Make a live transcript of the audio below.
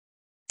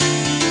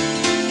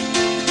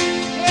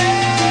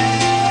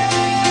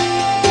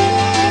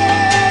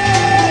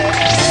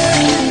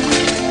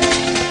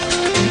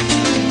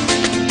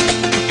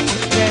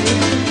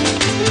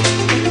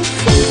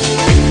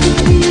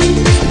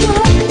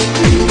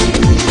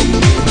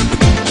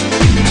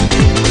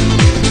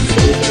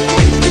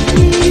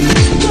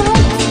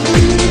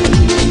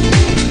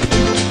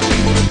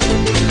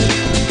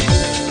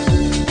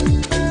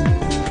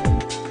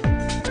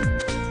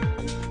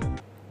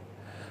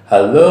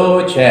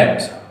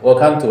champs,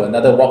 welcome to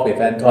another Walk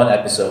with Anton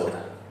episode.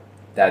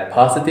 That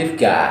positive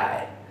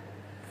guy.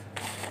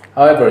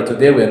 However,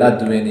 today we're not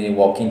doing any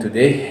walking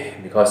today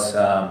because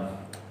I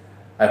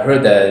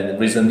heard that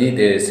recently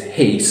there's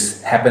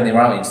haze happening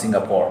around in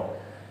Singapore.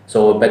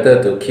 So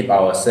better to keep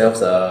ourselves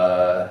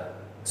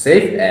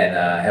safe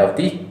and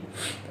healthy.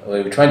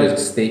 We're trying to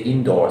stay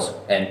indoors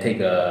and take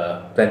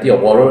plenty of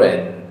water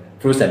and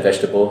fruits and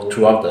vegetables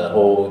throughout the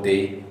whole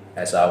day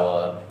as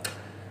our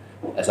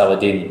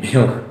daily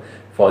meal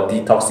for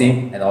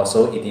detoxing and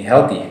also eating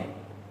healthy.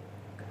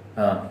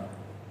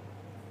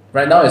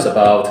 Right now it's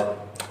about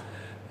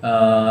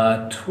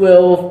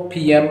 12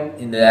 p.m.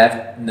 in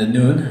the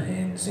noon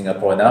in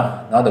Singapore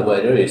now. Now the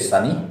weather is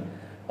sunny,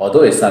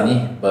 although it's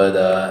sunny, but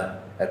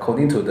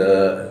according to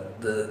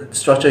the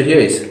structure here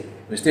is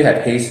we still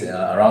have haze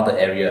around the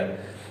area.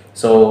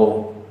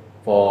 So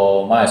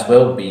might as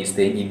well be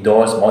staying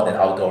indoors more than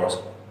outdoors.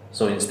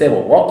 So instead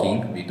of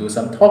walking, we do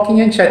some talking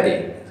and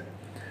chatting.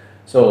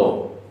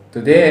 So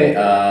today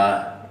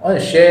I want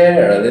to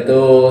share a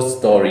little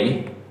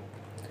story.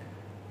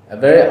 A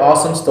very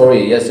awesome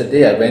story.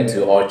 Yesterday I went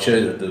to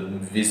Orchard to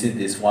visit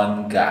this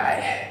one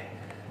guy.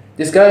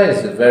 This guy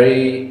is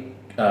very,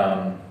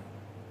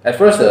 at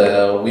first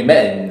we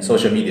met in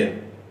social media,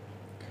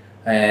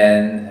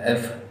 and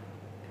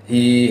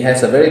he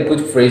has a very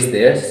good phrase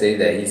there, say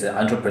that he's an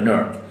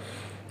entrepreneur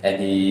and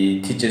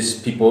he teaches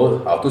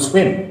people how to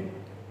swim.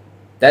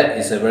 That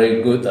is a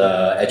very good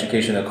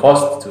educational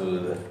course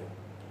to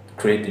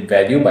create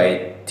value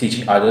by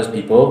teaching others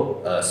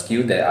people a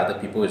skill that other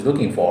people is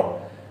looking for.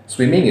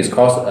 Swimming is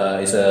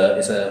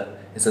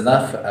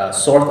enough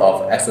sort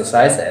of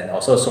exercise and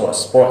also sort of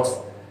sports.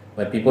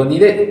 When people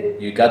need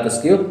it, you got the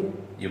skill,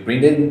 you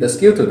bring in the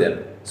skill to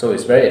them. So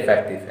it's very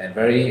effective and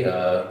very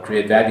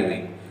create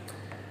valuing.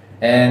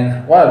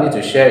 And what I need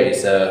to share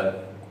is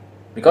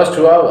because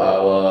throughout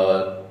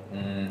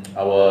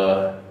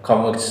our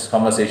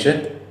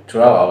conversation,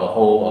 throughout our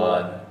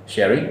whole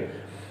sharing,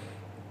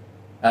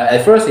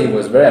 at first he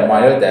was very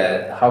admired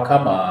that how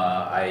come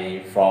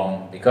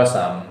because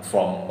I'm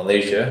from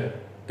Malaysia,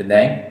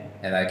 Penang,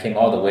 and I came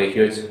all the way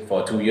here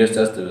for 2 years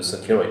just to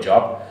secure a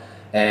job,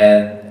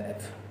 and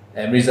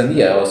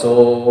recently I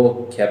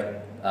also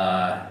kept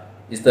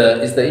is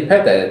the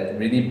impact that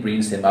really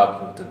brings him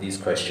up to this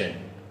question,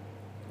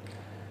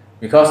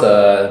 because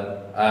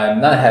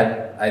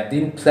I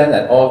didn't plan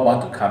at all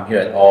want to come here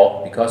at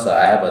all because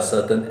I have a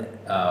certain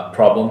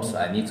problems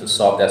I need to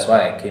solve. That's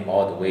why I came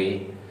all the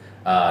way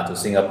to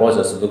Singapore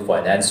just to look for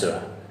an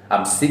answer.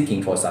 I'm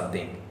seeking for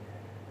something.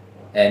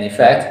 And in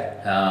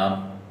fact,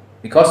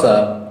 because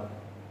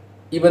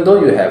even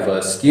though you have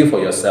a skill for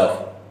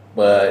yourself,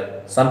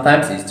 but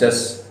sometimes it's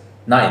just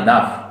not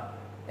enough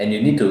and you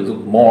need to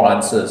look more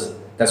answers.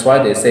 That's why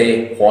they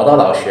say 活到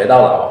老学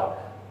到老,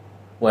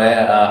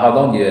 where how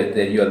long you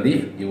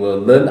live, you will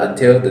learn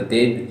until the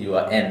day you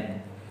will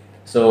end.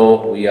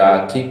 So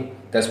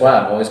that's why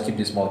I'm always keep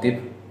this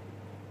motive.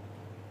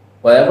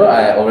 Whatever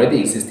I already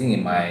existing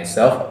in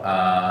myself,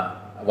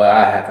 what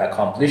I have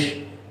accomplished,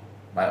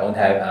 my own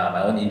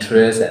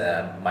interests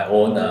and my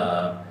own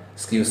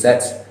skill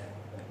sets,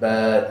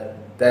 but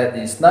that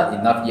is not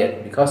enough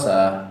yet because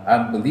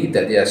I believe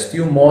that there are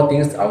still more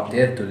things out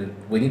there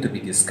waiting to be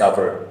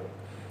discovered.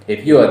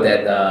 If you are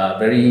that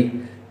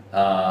very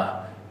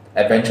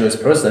adventurous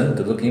person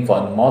to looking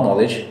for more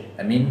knowledge,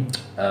 I mean,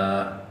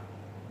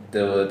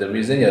 the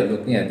reason you're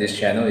looking at this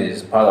channel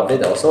is part of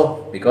it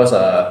also, because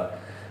I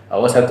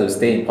always have to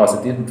stay in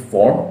positive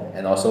form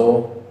and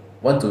also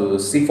want to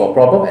seek for a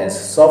problem and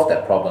solve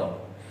that problem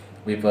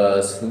with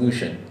a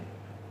solution.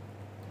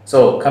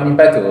 So coming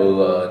back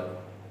to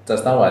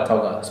just now I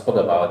spoke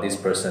about this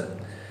person.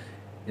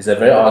 He's a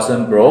very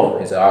awesome bro,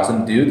 he's an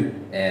awesome dude,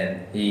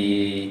 and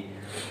he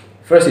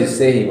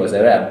say he was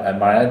very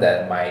admired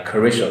that my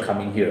courage of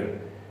coming here.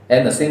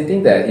 And the same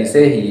thing that he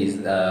say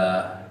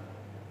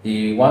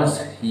he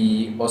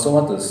also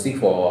want to seek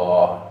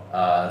for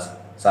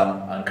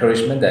some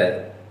encouragement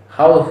that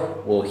how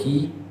will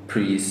he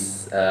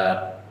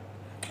step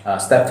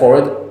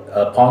forward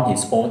upon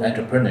his own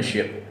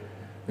entrepreneurship,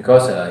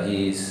 because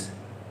he's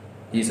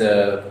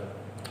a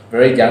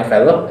very young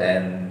fellow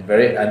and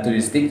very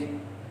enthusiastic.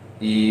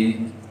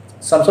 He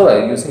some sort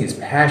of using his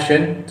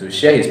passion to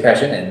share his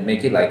passion and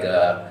make it like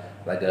a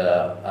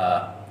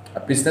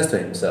business to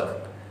himself,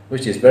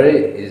 which is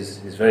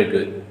very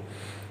good.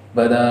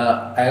 But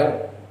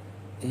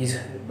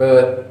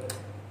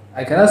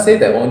I cannot say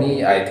that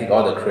only I take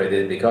all the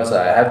credit, because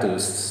I have to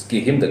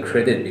give him the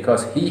credit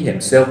because he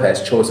himself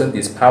has chosen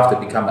this path to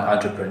become an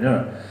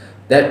entrepreneur.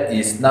 That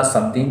is not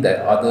something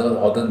that other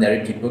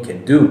ordinary people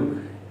can do.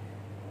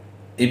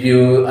 If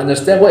you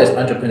understand what is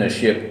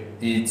entrepreneurship,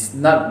 it's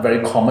not very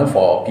common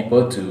for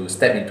people to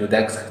step into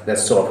that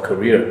sort of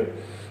career,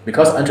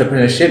 because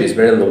entrepreneurship is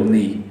very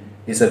lonely.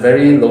 It's a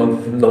very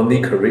lonely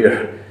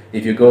career.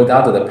 If you go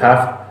down to the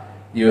path,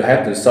 you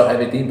have to sort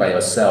everything by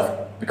yourself,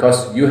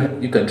 because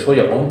you control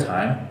your own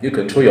time, you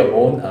control your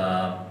own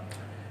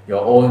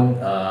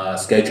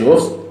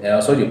schedules, and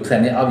also you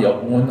plan out your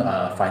own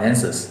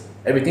finances.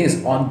 Everything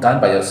is done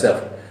by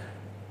yourself.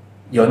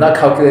 You're not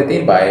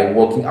calculating by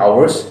working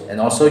hours, and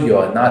also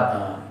you're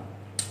not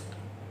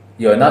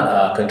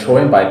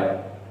controlling by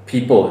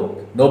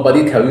people.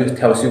 Nobody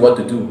tells you what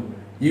to do.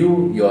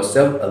 You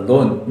yourself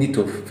alone need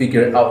to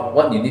figure out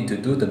what you need to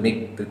do to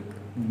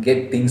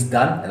get things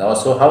done, and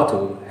also how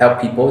to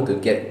help people to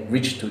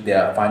reach to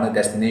their final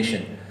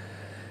destination,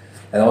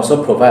 and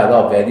also provide a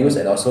lot of values,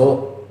 and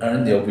also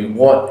earn your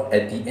reward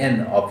at the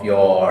end of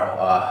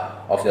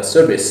your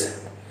service.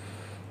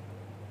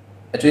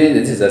 Actually,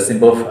 this is a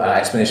simple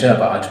explanation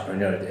about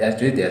entrepreneur.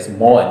 Actually, there's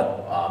more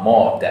and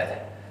more of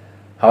that.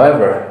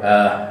 However,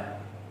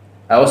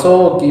 I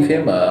also give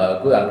him a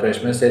good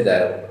encouragement, say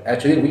that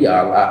actually we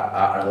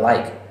are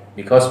alike,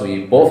 because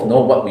we both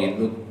know what we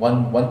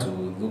want to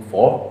look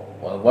for,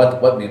 or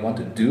what we want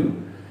to do,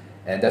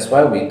 and that's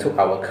why we took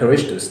our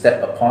courage to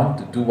step upon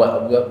to do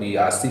what we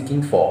are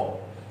seeking for.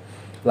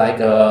 Like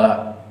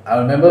I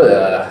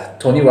remember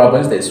Tony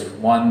Robbins, there's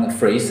one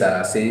phrase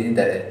saying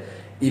that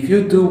if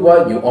you do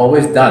what you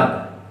always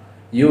done,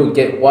 you will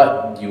get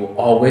what you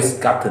always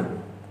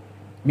gotten.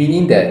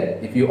 Meaning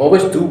that if you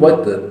always do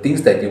what the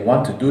things that you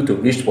want to do to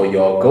reach for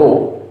your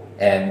goal,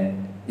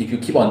 and if you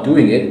keep on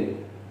doing it,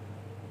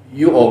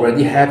 you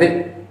already have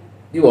it.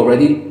 You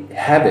already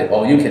have it,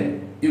 or you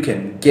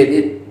can get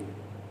it.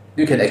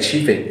 You can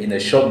achieve it in a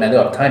short matter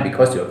of time,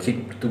 because you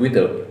keep doing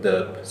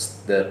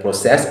the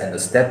process and the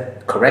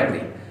step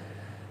correctly.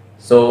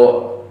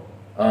 So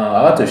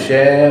I want to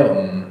share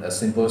a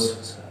simple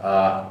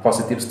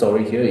positive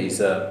story here is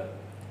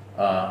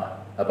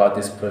about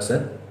this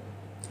person.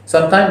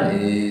 Sometimes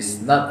it's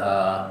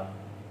not.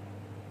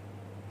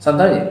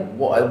 Sometimes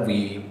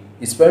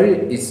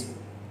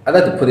I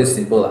like to put it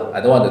simple. I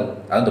don't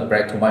want to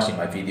brag too much in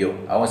my video.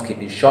 I always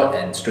keep it short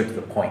and straight to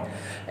the point.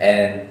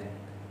 And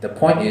the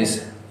point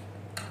is,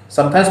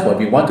 sometimes when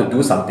we want to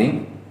do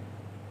something,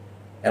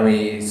 and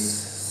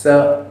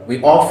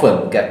we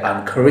often get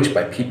encouraged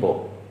by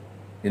people.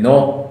 You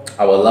know,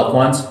 our loved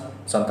ones,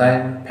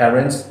 sometimes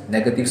parents,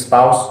 negative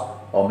spouse,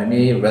 or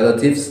maybe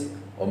relatives,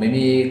 or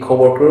maybe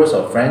co-workers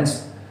or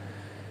friends.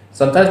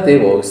 Sometimes they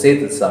will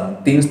say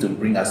some things to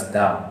bring us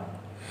down.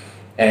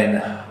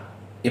 And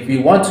if we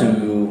want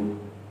to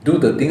do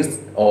the things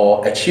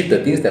or achieve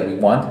the things that we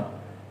want,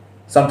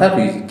 sometimes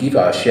we give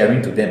our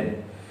sharing to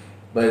them.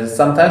 But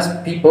sometimes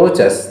people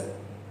just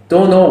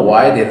don't know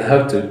why they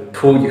have to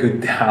pull you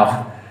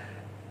down.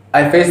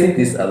 I'm facing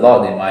this a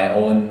lot in my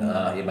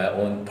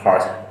own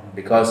part,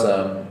 because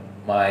I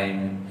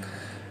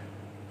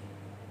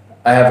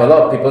have a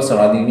lot of people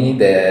surrounding me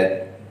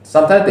that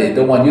sometimes they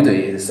don't want you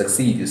to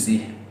succeed. You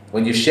see,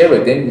 when you share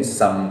with them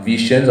some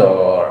visions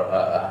or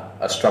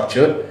a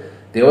structure,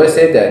 they always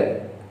say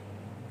that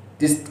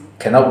this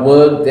cannot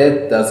work.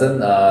 That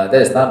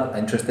is not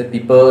interested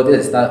people. That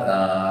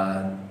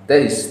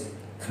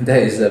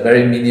is a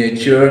very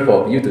miniature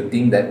for you to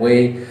think that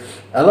way.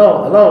 A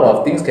lot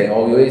of things can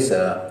always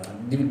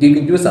give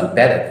you some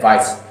bad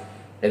advice,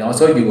 and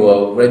also you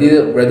will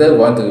rather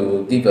want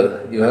to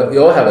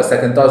you all have a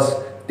second thoughts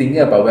thinking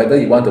about whether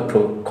you want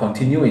to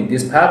continue in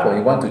this path or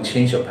you want to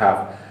change your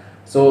path.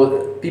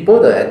 So people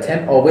that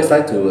attempt always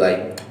like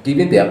to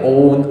giving their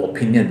own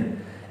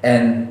opinion.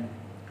 And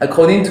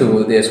according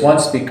to this one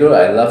speaker,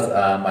 I love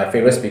my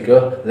favorite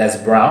speaker, Les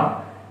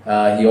Brown.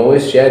 He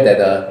always shared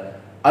that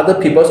other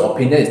people's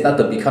opinion is not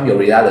to become your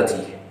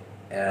reality.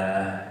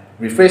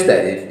 Rephrase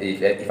that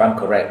if I'm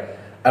correct.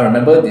 I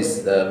remember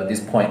this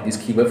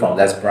keyword from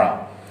Les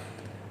Brown,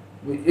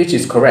 which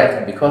is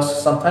correct,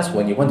 because sometimes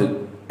when you want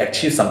to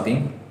achieve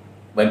something,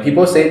 when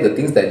people say the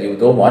things that you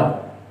don't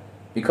want,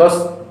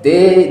 because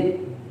they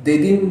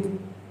didn't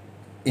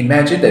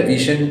imagine the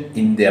vision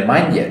in their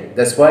mind yet.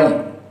 That's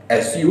why,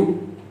 if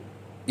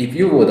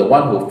you were the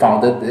one who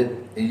founded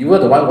it, you were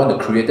the one who want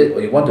to create it,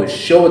 or you want to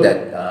show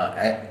that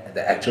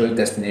the actual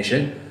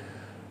destination,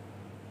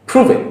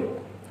 prove it.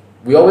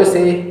 We always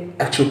say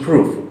actual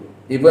proof.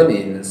 Even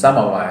in some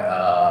of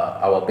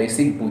our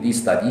basic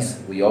Buddhist studies,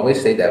 we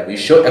always say that we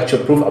show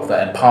actual proof of the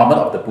empowerment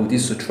of the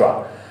Buddhist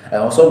Sutra. And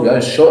also we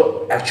want to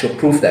show actual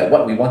proof that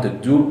what we want to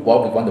do,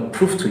 what we want to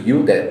prove to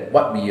you, that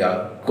what we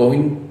are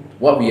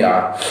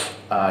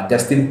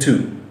destined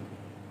to.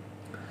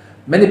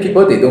 Many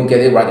people, they don't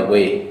get it right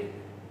away.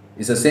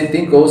 It's the same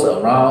thing goes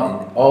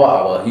around in all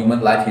our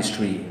human life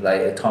history.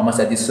 Like Thomas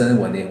Edison,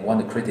 when they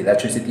want to create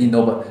electricity, a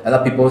lot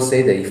of people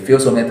say that he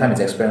failed so many times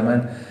in his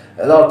experiment.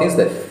 A lot of things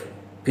that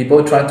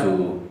people try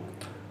to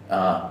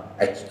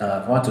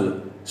want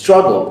to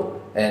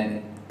struggle,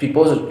 and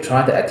people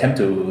try to attempt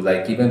to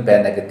give them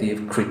bad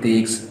negative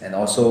critiques and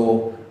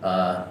also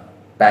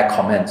bad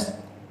comments.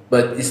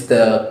 But it's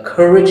the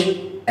courage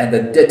and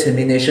the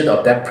determination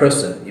of that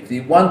person. If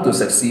they want to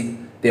succeed,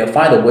 they'll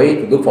find a way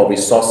to look for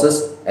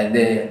resources, and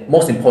then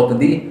most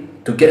importantly,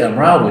 to get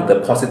around with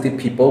the positive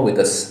people with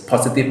a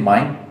positive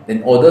mind,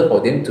 in order for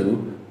them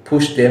to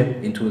push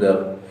them into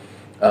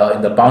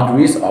in the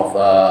boundaries of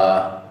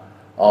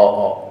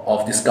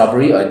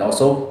discovery, and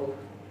also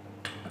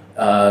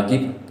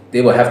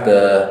they will have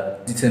the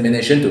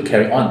determination to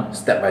carry on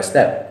step by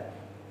step,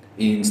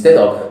 instead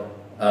of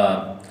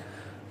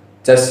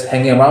just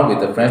hanging around with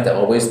the friends that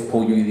always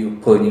pull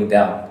you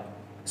down.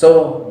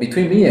 So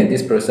between me and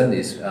this person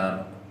is,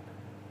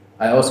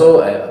 I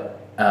also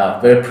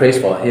very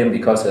praised for him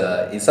because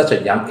in such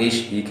a young age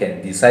he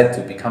can decide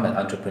to become an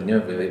entrepreneur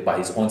by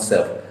his own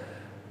self.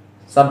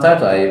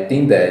 Sometimes I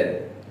think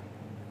that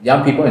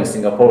young people in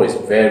Singapore is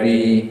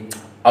very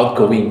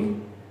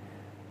outgoing.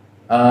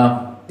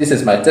 This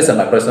is my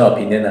personal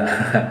opinion.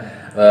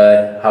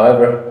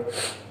 However,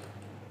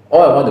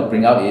 all I want to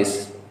bring out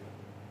is,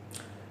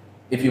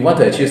 if you want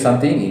to achieve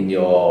something in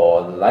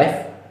your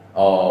life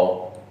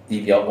or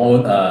in your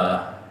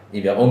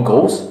own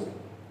goals,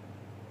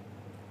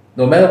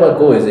 no matter what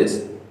goal is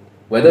this,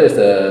 whether it's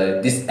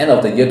this end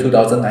of the year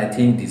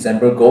 2019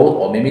 December goal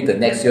or maybe the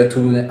next year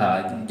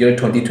year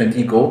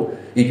 2020 goal,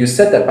 if you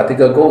set that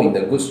particular goal in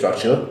the good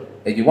structure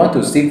and you want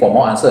to seek for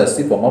more answers,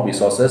 seek for more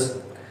resources,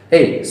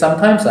 hey,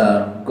 sometimes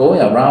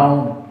going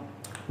around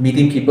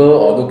meeting people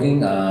or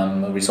looking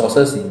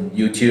resources in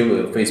YouTube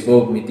or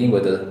Facebook, meeting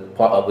with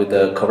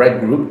the correct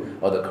group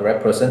or the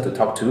correct person to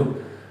talk to,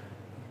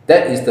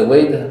 that is the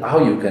way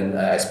how you can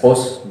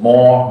expose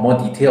more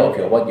detail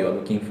of what you're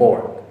looking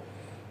for.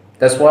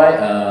 That's why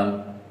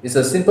it's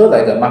a simple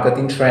like a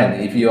marketing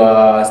trend. If you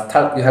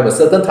have a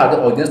certain target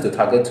audience to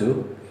target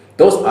to,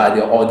 those are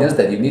the audience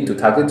that you need to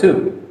target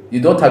to. You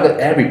don't target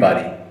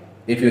everybody.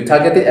 If you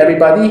targeted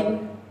everybody,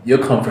 you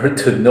convert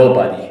to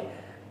nobody.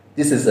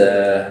 This is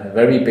a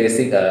very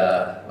basic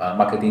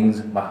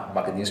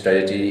marketing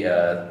strategy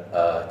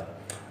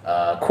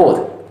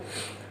quote.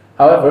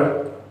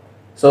 However,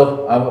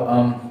 so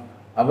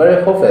I'm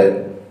very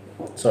hopeful.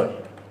 Sorry.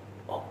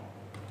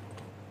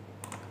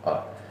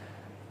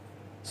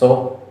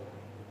 So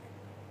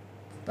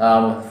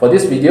for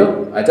this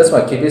video, I just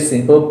want to keep it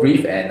simple,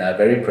 brief, and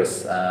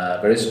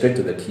very straight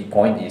to the key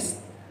point, is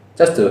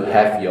just to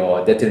have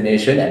your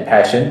determination and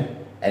passion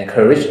and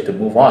courage to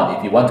move on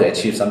if you want to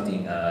achieve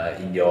something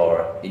in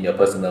your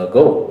personal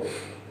goal.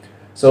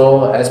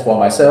 So as for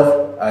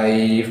myself,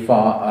 I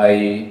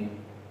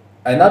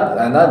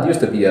not used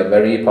to be a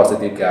very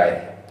positive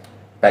guy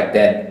back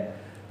then,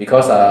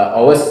 because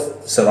always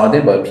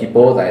surrounded by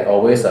people like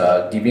always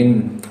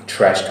giving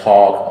trash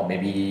talk, or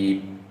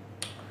maybe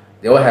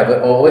they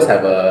always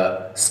have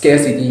a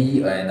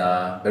scarcity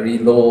and very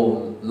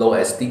low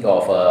aesthetic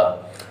of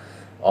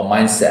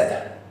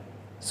mindset.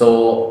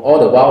 So all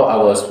the while I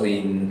was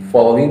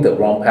following the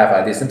wrong path.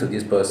 I listened to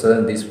this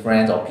person, this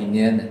friend's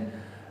opinion,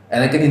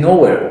 and I get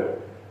nowhere.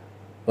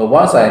 But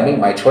once I make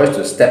my choice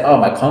to step out of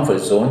my comfort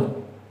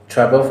zone,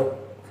 travel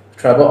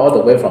all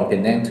the way from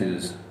Penang to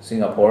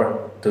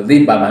Singapore to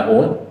live by my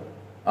own,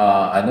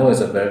 I know it's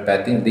a very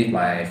bad thing to leave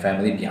my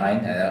family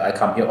behind, and I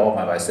come here all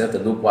by myself to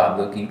look what I'm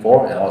looking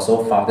for, and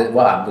also found it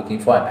what I'm looking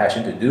for and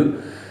passionate to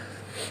do.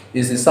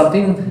 This is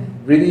something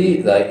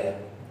really like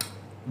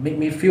make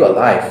me feel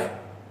alive.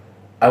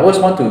 I always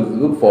want to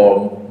look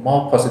for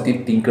more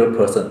positive thinker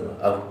person,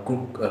 a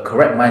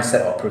correct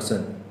mindset of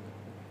person.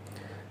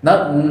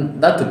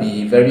 Not to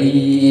be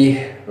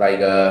very like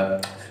a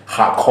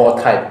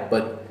hardcore type,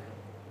 but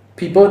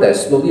people that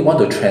slowly want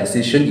to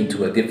transition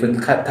into a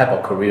different type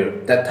of career,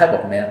 that type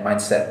of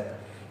mindset.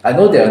 I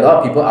know there are a lot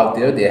of people out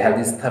there, they have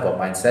this type of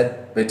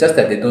mindset, but just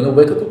that they don't know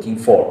where to looking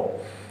for.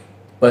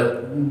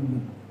 But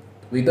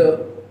we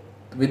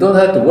don't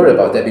have to worry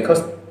about that,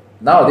 because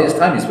nowadays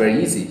time is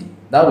very easy.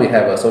 Now we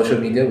have social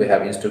media, we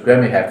have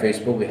Instagram, we have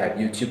Facebook, we have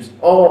YouTube.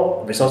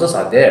 All resources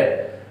are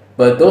there,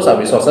 but those are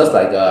resources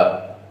like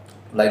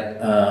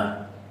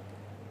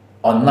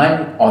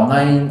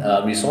online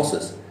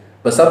resources.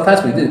 But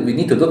sometimes we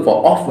need to look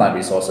for offline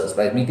resources,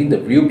 like meeting the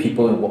real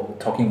people and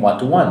talking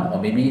one-to-one, or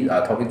maybe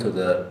talking to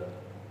the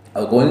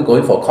going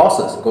for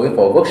courses, going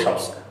for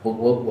workshops,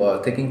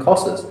 taking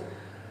courses.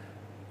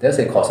 Did I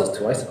say courses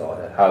twice?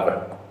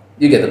 However,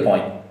 you get the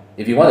point.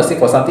 If you want to seek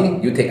for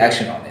something, you take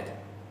action on it,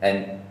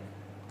 and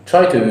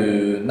try not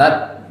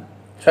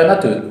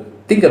to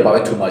think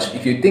about it too much.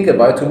 If you think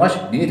about it too much,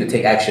 you need to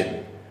take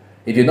action.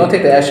 If you don't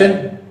take the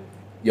action,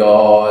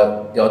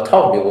 your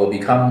talk will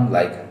become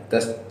like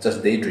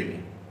just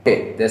daydreaming.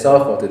 Okay, that's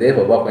all for today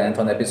for Walk with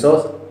Anton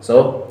episode.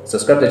 So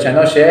subscribe to the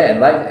channel, share and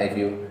like.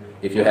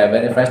 If you have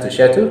any friends to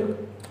share to,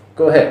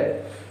 go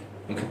ahead.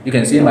 You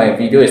can see my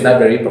video is not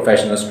very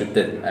professional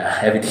scripted.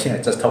 Everything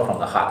I just talk from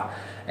the heart.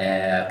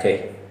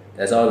 Okay,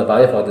 that's all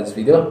about it for this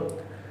video.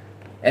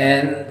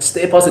 And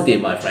stay positive,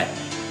 my friend.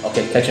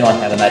 Okay, catch you on.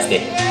 Have a nice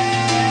day.